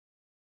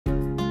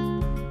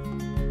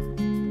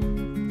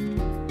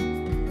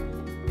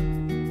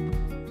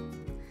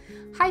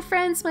Hi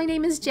friends, my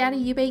name is Jana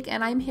Eubank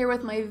and I'm here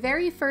with my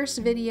very first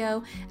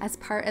video as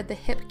part of the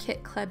Hip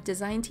Kit Club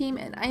design team,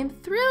 and I am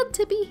thrilled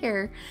to be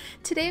here.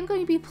 Today I'm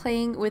going to be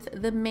playing with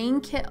the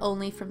main kit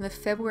only from the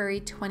February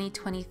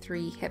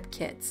 2023 Hip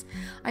Kits.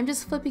 I'm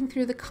just flipping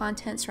through the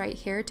contents right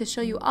here to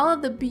show you all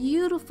of the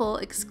beautiful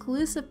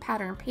exclusive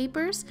pattern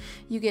papers.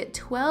 You get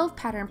 12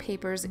 pattern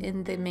papers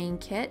in the main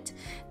kit.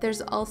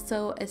 There's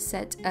also a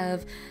set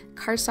of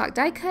cardstock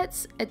die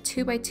cuts, a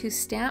 2x2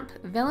 stamp,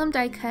 vellum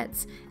die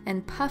cuts,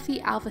 and puffy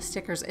alpha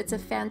stickers. It's a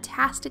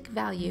fantastic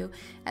value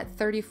at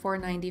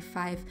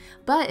 $34.95,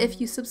 but if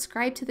you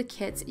subscribe to the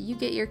kits, you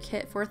get your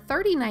kit for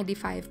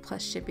 $30.95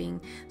 plus shipping,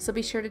 so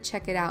be sure to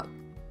check it out.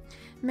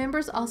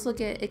 Members also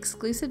get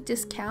exclusive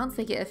discounts.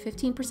 They get a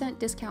 15%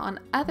 discount on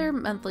other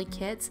monthly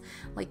kits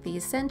like the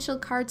essential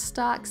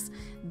cardstocks,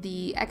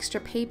 the extra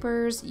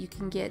papers. You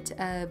can get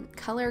a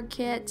color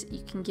kit,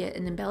 you can get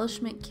an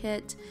embellishment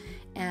kit,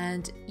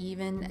 and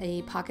even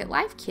a pocket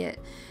life kit.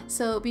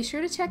 So be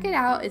sure to check it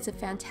out. It's a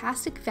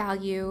fantastic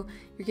value.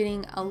 You're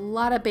getting a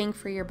lot of bang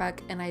for your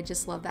buck, and I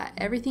just love that.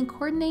 Everything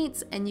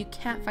coordinates and you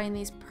can't find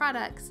these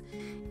products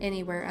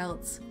anywhere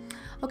else.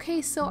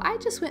 Okay, so I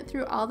just went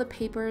through all the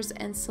papers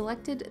and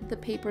selected the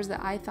papers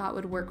that I thought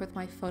would work with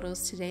my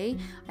photos today.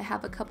 I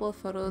have a couple of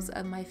photos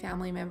of my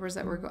family members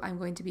that I'm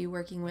going to be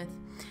working with.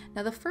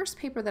 Now the first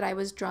paper that I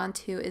was drawn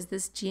to is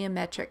this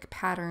geometric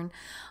pattern.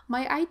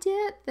 My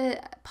idea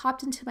that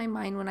popped into my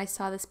mind when I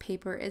saw this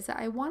paper is that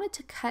I wanted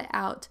to cut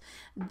out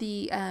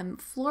the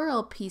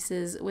floral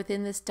pieces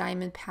within this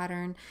diamond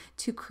pattern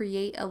to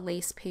create a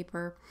lace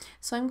paper.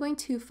 So I'm going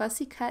to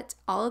fussy cut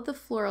all of the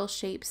floral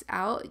shapes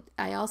out.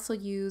 I also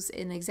use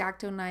an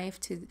X-Acto knife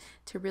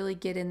to really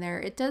get in there.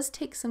 It does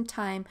take some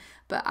time,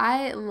 but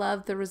I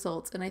love the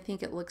results and I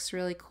think it looks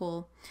really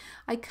cool.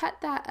 I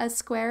cut a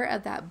square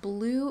of that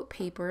blue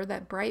paper,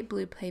 that bright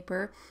blue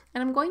paper,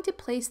 and I'm going to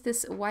place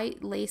this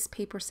white lace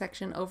paper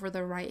section over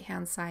the right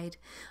hand side.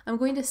 I'm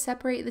going to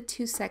separate the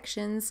two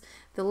sections,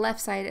 the left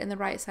side and the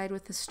right side,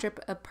 with a strip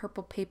of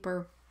purple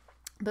paper.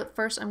 But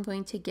first I'm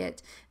going to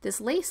get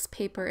this lace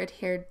paper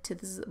adhered to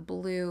this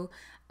blue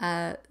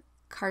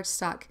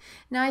cardstock.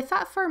 Now I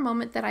thought for a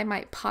moment that I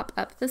might pop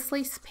up this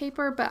lace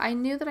paper, but I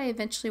knew that I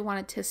eventually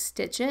wanted to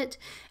stitch it,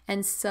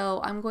 and so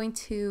I'm going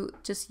to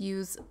just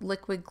use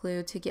liquid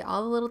glue to get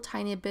all the little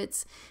tiny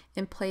bits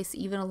in place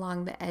even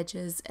along the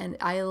edges, and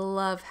I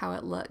love how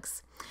it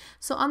looks.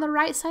 So on the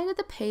right side of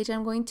the page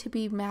I'm going to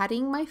be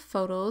matting my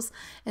photos,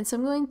 and so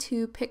I'm going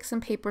to pick some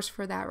papers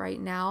for that right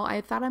now.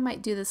 I thought I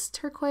might do this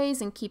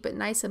turquoise and keep it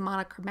nice and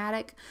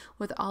monochromatic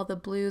with all the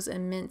blues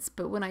and mints,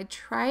 but when I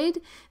tried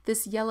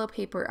this yellow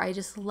paper I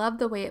just loved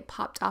the way it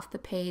popped off the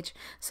page,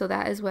 so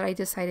that is what I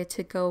decided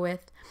to go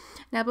with.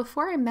 Now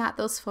before I mat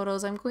those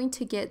photos, I'm going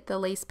to get the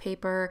lace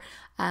paper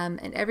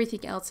and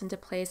everything else into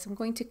place. I'm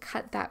going to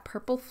cut that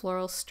purple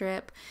floral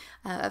strip.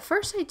 At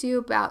first I do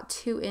about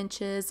 2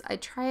 inches. I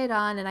try it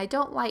on and I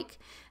don't like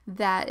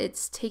that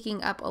it's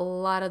taking up a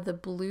lot of the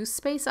blue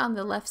space on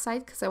the left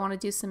side because I want to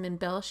do some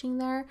embellishing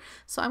there.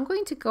 So I'm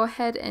going to go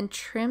ahead and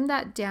trim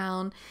that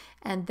down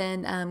and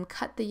then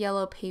cut the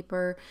yellow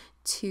paper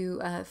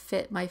to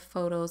fit my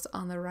photos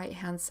on the right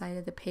hand side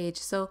of the page.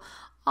 So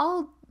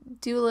I'll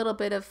do a little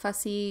bit of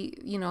fussy,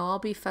 I'll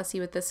be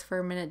fussy with this for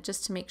a minute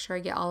just to make sure I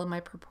get all of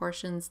my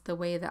proportions the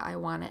way that I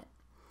want it.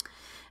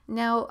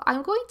 Now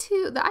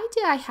the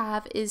idea I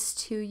have is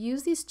to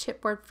use these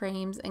chipboard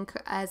frames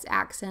as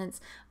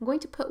accents. I'm going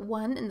to put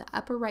one in the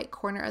upper right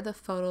corner of the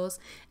photos,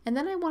 and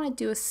then I want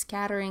to do a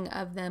scattering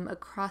of them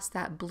across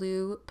that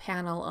blue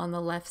panel on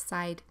the left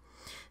side.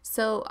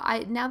 So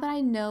now that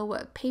I know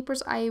what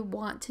papers I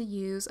want to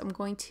use, I'm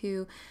going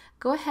to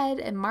go ahead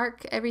and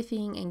mark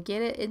everything and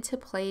get it into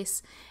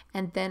place,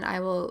 and then I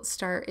will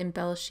start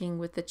embellishing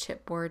with the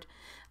chipboard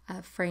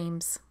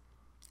frames.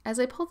 As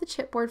I pull the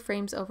chipboard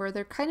frames over,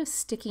 they're kind of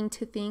sticking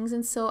to things,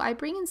 and so I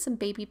bring in some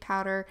baby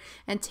powder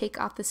and take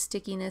off the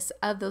stickiness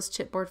of those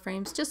chipboard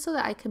frames just so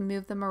that I can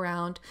move them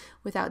around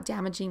without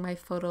damaging my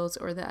photos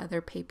or the other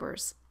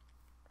papers.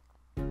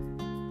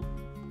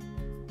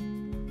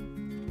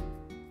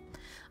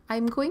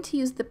 I'm going to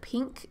use the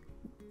pink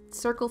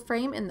circle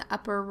frame in the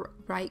upper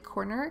right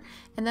corner,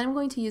 and then I'm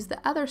going to use the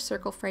other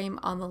circle frame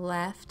on the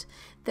left.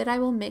 Then I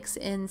will mix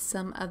in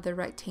some of the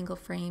rectangle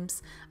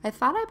frames. I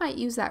thought I might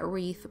use that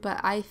wreath, but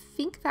I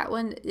think that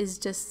one is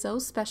just so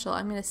special.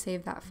 I'm going to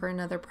save that for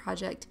another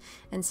project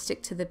and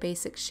stick to the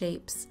basic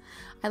shapes.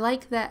 I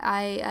like that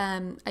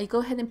I go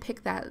ahead and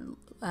pick that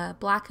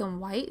black and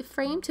white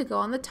frame to go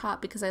on the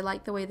top because I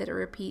like the way that it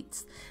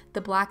repeats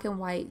the black and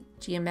white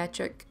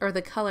geometric, or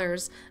the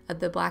colors of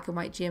the black and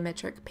white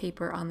geometric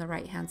paper on the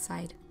right hand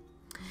side.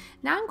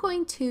 Now I'm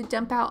going to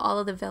dump out all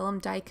of the vellum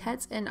die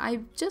cuts, and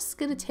I'm just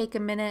going to take a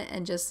minute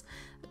and just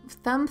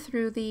thumb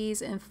through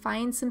these and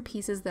find some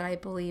pieces that I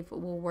believe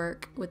will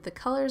work with the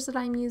colors that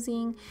I'm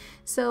using.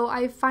 So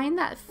I find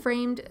that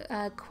framed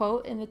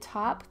quote in the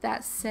top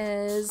that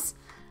says,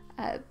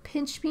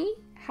 "Pinch me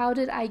How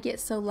did I get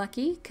so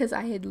lucky? Because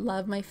I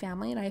love my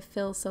family and I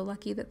feel so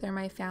lucky that they're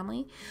my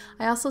family.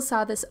 I also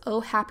saw this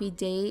 "Oh Happy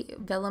Day"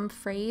 vellum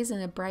phrase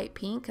in a bright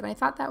pink, and I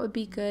thought that would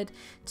be good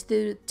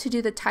to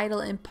do the title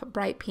in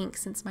bright pink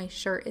since my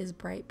shirt is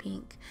bright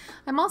pink.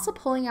 I'm also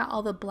pulling out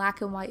all the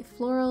black and white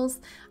florals.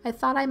 I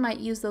thought I might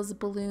use those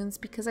balloons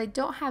because I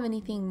don't have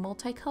anything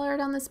multicolored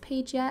on this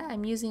page yet.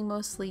 I'm using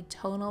mostly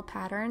tonal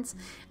patterns,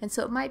 and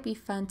so it might be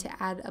fun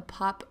to add a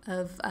pop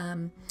of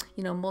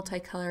you know,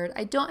 multicolored.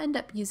 I don't end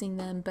up using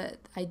them, but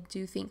I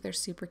do think they're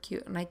super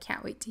cute and I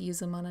can't wait to use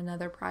them on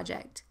another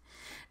project.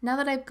 Now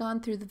that I've gone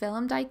through the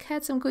vellum die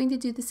cuts, I'm going to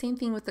do the same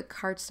thing with the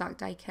cardstock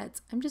die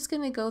cuts. I'm just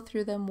going to go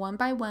through them one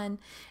by one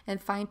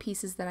and find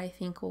pieces that I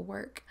think will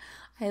work.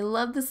 I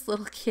love this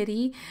little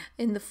kitty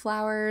in the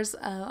flowers.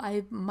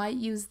 I might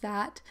use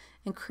that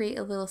and create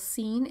a little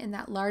scene in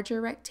that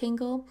larger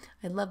rectangle.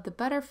 I love the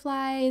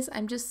butterflies.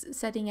 I'm just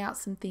setting out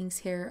some things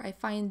here. I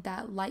find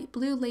that light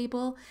blue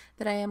label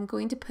that I am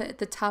going to put at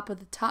the top of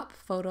the top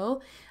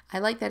photo. I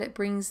like that it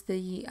brings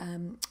the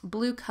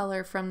blue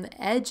color from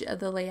the edge of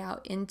the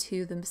layout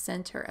into the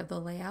center of the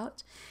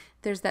layout.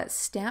 There's that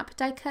stamp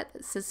die cut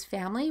that says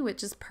family,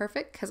 which is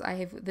perfect because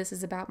this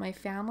is about my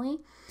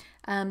family.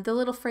 The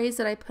little phrase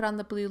that I put on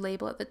the blue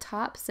label at the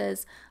top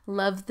says,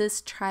 "Love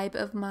this tribe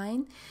of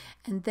mine."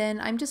 And then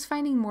I'm just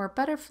finding more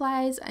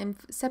butterflies. I'm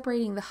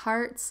separating the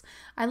hearts.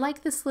 I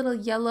like this little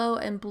yellow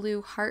and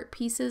blue heart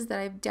pieces that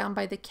I've down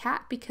by the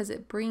cat because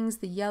it brings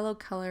the yellow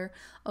color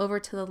over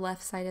to the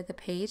left side of the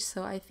page.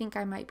 So I think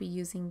I might be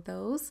using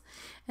those.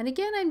 And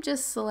again, I'm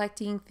just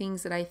selecting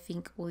things that I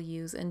think we'll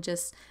use and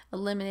just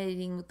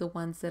eliminating the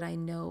ones that I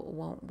know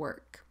won't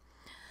work.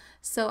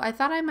 So I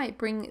thought I might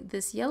bring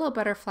this yellow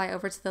butterfly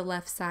over to the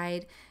left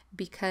side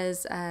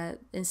because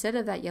instead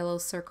of that yellow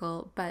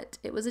circle, but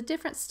it was a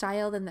different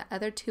style than the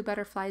other two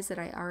butterflies that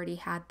I already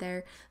had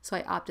there, so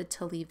I opted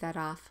to leave that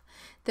off.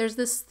 There's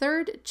this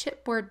third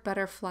chipboard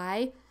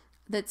butterfly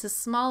that's a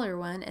smaller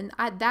one, and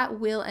that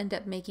will end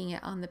up making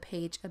it on the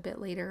page a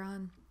bit later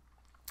on.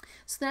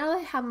 So now that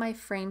I have my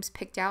frames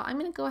picked out, I'm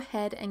going to go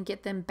ahead and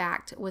get them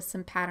backed with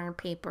some pattern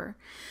paper.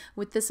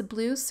 With this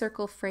blue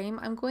circle frame,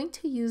 I'm going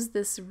to use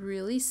this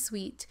really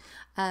sweet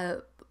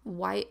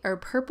white or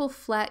purple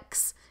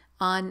flecks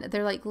on,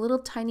 they're like little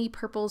tiny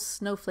purple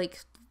snowflake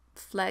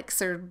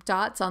flecks or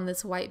dots on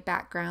this white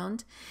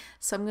background.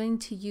 So I'm going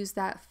to use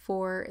that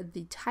for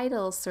the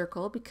title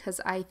circle because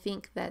I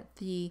think that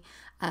the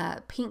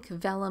pink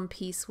vellum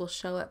piece will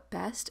show up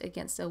best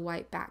against a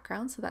white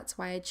background. So that's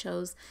why I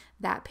chose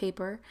that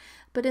paper.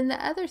 But in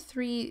the other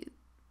three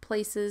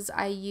places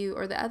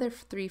the other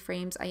three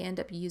frames, I end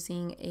up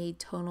using a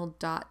tonal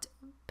dot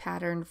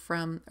pattern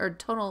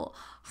tonal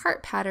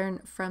heart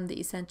pattern from the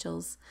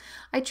Essentials.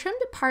 I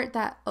trimmed apart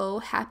that "Oh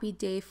Happy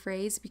Day"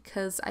 phrase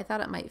because I thought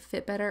it might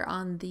fit better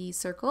on the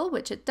circle,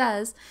 which it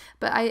does,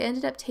 but I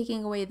ended up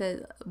taking away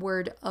the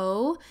word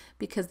 "oh"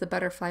 because the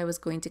butterfly was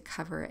going to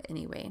cover it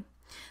anyway.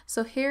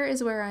 So here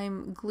is where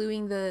I'm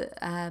gluing the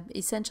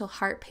Essential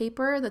heart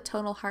paper, the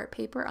tonal heart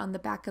paper, on the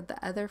back of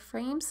the other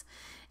frames.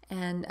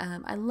 And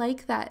I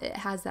like that it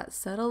has that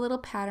subtle little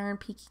pattern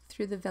peeking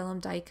through the vellum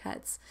die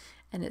cuts.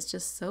 And it's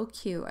just so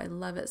cute. I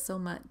love it so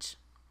much.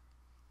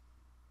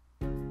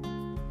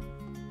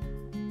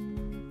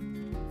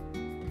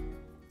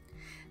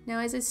 Now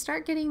as I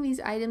start getting these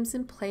items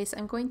in place,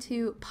 I'm going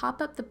to pop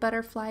up the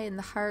butterfly and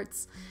the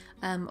hearts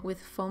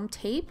with foam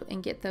tape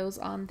and get those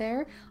on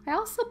there. I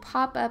also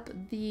pop up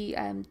the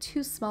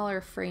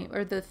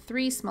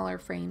three smaller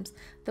frames,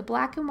 the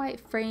black and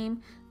white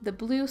frame, the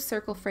blue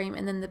circle frame,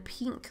 and then the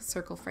pink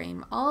circle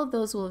frame. All of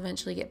those will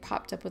eventually get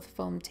popped up with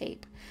foam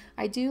tape.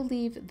 I do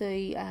leave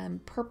the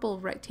purple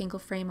rectangle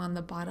frame on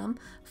the bottom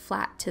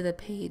flat to the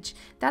page.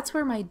 That's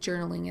where my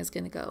journaling is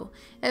going to go.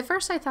 At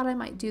first I thought I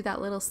might do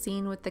that little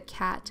scene with the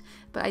cat,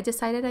 but I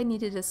decided I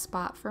needed a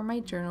spot for my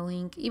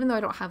journaling, even though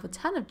I don't have a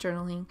ton of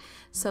journaling,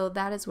 so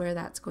that is where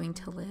that's going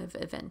to live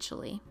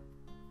eventually.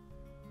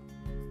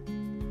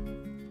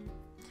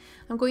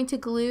 I'm going to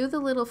glue the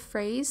little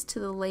phrase to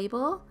the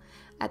label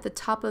at the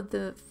top of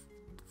the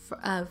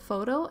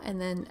photo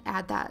and then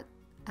add that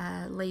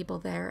label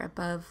there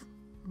above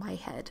my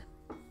head.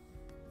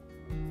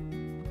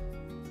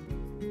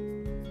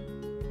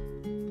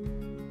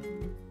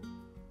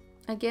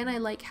 Again, I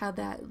like how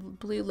that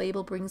blue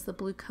label brings the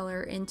blue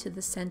color into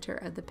the center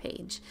of the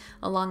page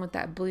along with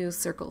that blue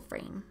circle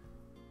frame.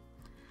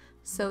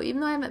 So even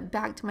though I haven't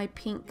backed my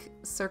pink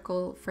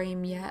circle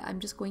frame yet,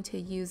 I'm just going to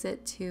use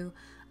it to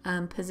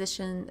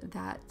position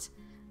that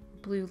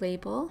blue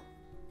label.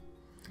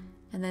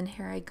 And then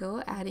here I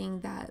go,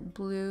 adding that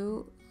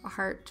blue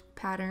heart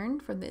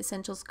pattern from the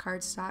Essentials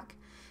cardstock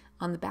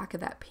on the back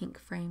of that pink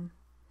frame.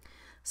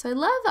 So I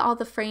love all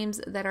the frames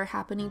that are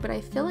happening, but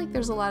I feel like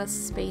there's a lot of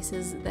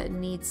spaces that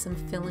need some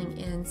filling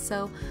in.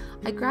 So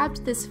I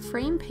grabbed this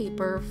frame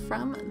paper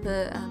from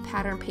the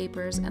pattern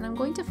papers and I'm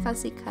going to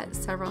fussy cut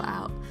several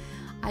out.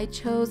 I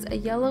chose a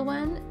yellow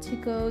one to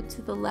go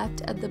to the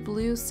left of the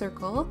blue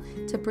circle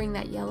to bring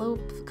that yellow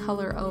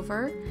color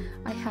over.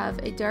 I have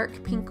a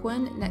dark pink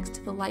one next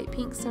to the light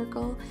pink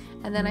circle,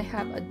 and then I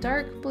have a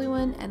dark blue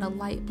one and a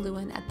light blue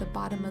one at the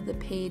bottom of the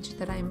page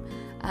that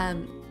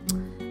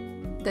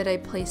I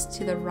placed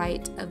to the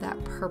right of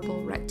that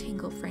purple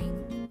rectangle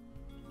frame.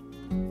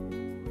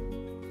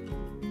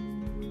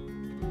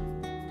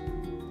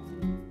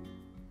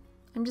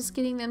 I'm just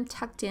getting them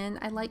tucked in.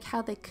 I like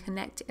how they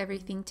connect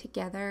everything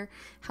together,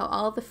 how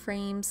all the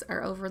frames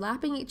are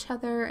overlapping each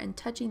other and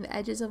touching the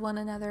edges of one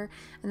another,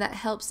 and that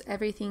helps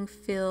everything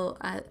feel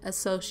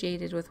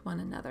associated with one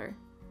another.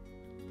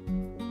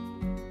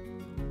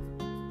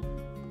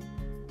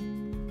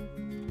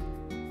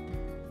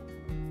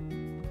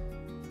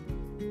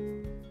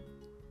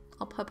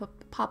 I'll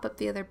pop up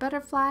the other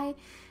butterfly,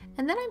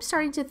 and then I'm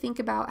starting to think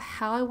about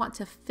how I want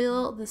to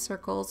fill the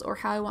circles or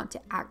how I want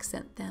to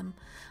accent them.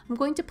 I'm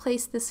going to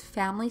place this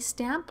family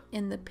stamp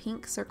in the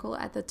pink circle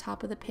at the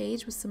top of the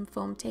page with some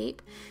foam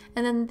tape,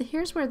 and then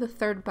here's where the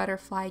third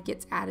butterfly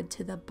gets added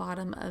to the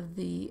bottom of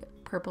the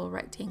purple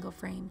rectangle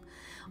frame.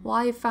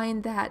 While I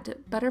find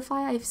that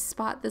butterfly, I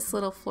spot this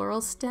little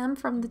floral stem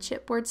from the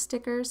chipboard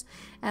stickers,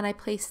 and I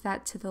place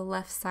that to the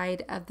left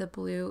side of the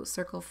blue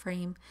circle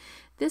frame.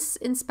 This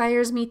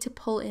inspires me to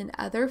pull in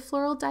other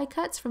floral die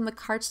cuts from the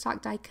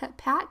Cardstock die cut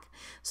pack.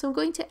 So I'm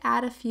going to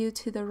add a few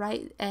to the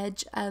right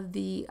edge of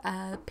the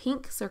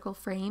pink circle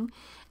frame,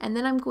 and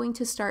then I'm going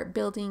to start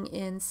building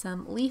in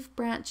some leaf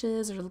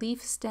branches or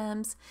leaf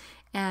stems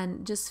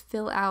and just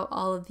fill out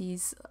all of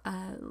these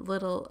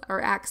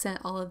accent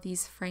all of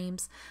these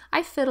frames.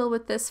 I fiddle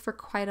with this for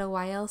quite a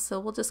while, so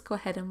we'll just go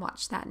ahead and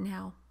watch that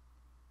now.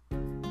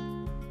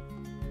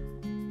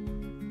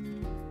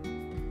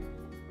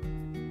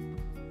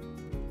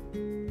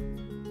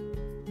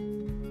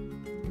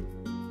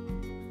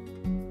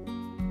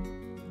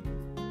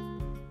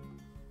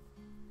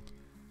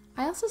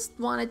 I also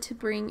wanted to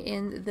bring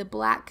in the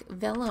black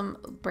vellum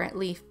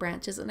leaf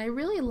branches, and I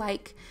really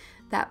like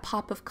that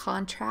pop of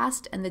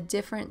contrast and the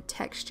different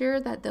texture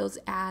that those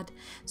add.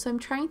 So I'm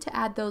trying to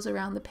add those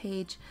around the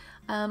page.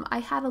 I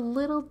had a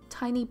little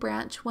tiny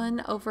branch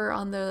one over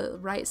on the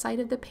right side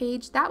of the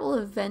page. That will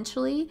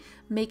eventually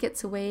make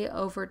its way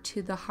over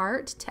to the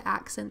heart to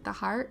accent the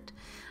heart.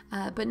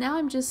 But now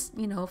I'm just,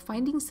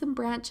 finding some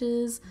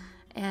branches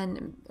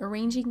and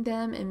arranging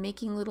them and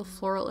making little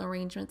floral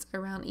arrangements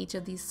around each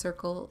of these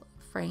circle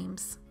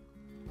frames.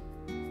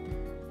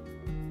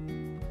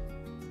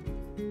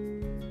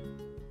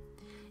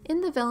 In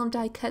the vellum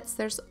die cuts,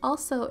 there's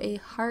also a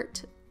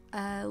heart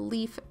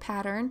leaf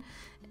pattern,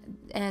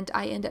 and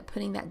I end up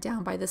putting that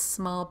down by the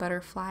small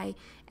butterfly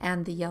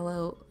and the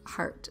yellow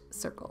heart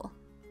circle.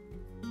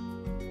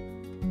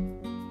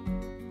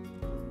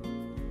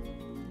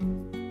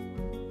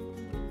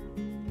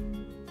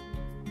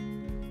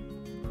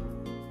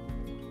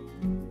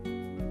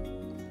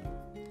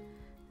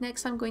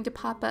 Next, I'm going to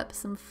pop up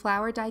some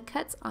flower die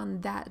cuts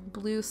on that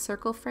blue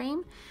circle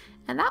frame,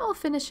 and that will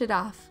finish it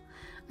off.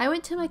 I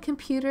went to my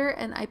computer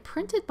and I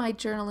printed my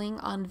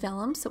journaling on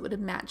vellum so it would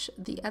match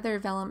the other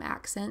vellum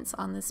accents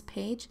on this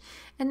page.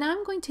 And now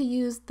I'm going to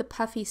use the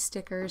puffy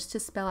stickers to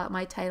spell out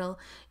my title.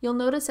 You'll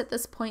notice at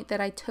this point that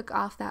I took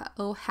off that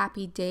 "Oh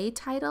Happy Day"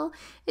 title.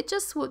 It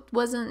just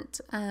wasn't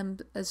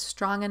a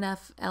strong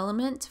enough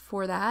element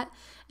for that,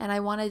 and I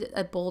wanted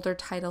a bolder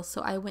title,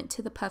 so I went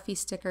to the puffy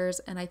stickers,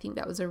 and I think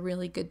that was a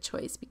really good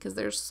choice because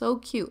they're so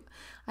cute.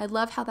 I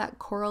love how that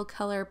coral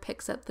color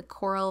picks up the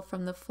coral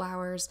from the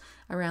flowers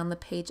around the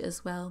page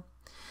as well.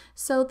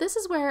 So this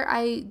is where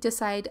I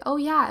decide, oh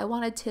yeah, I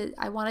wanted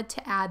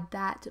to add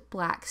that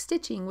black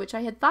stitching, which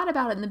I had thought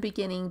about in the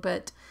beginning,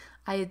 but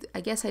I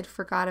guess I'd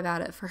forgot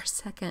about it for a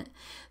second.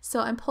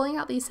 So I'm pulling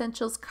out the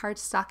Essentials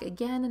cardstock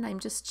again, and I'm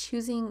just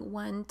choosing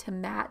one to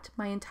mat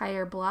my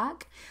entire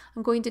block.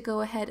 I'm going to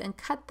go ahead and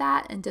cut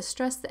that and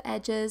distress the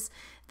edges.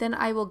 Then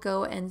I will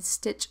go and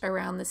stitch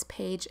around this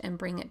page and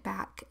bring it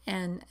back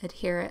and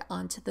adhere it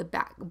onto the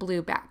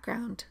blue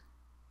background.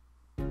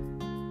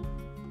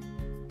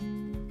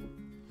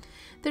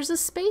 There's a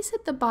space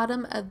at the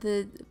bottom of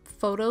the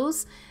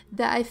photos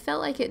that I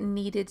felt like it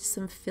needed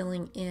some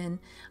filling in.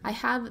 I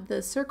have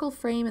the circle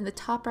frame in the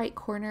top right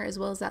corner as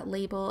well as that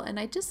label, and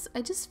I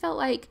just felt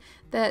like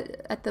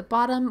that at the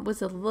bottom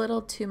was a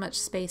little too much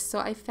space. So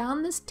I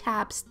found this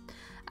tabs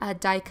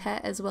die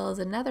cut as well as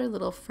another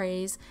little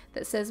phrase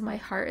that says "My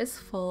heart is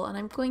full," and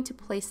I'm going to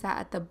place that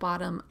at the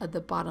bottom of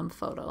the bottom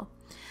photo.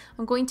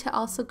 I'm going to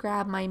also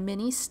grab my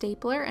mini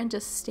stapler and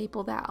just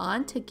staple that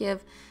on to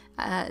give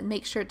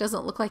make sure it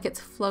doesn't look like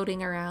it's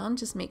floating around,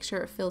 just make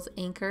sure it feels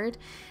anchored.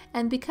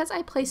 And because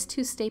I placed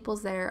two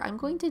staples there, I'm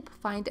going to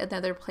find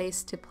another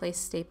place to place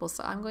staples.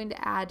 So I'm going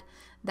to add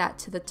that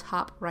to the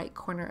top right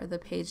corner of the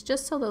page,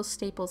 just so those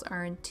staples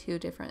are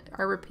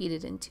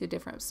repeated in two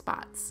different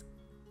spots.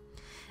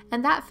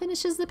 And that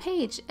finishes the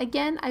page.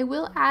 Again, I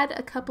will add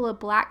a couple of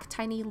black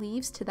tiny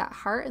leaves to that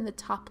heart in the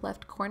top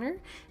left corner,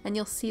 and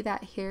you'll see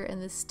that here in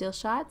the still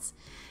shots.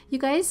 You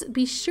guys,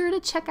 be sure to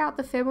check out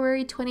the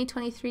February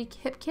 2023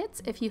 hip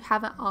kits if you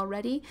haven't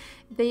already.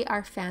 They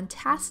are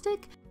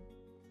fantastic.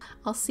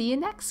 I'll see you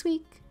next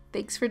week.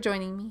 Thanks for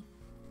joining me.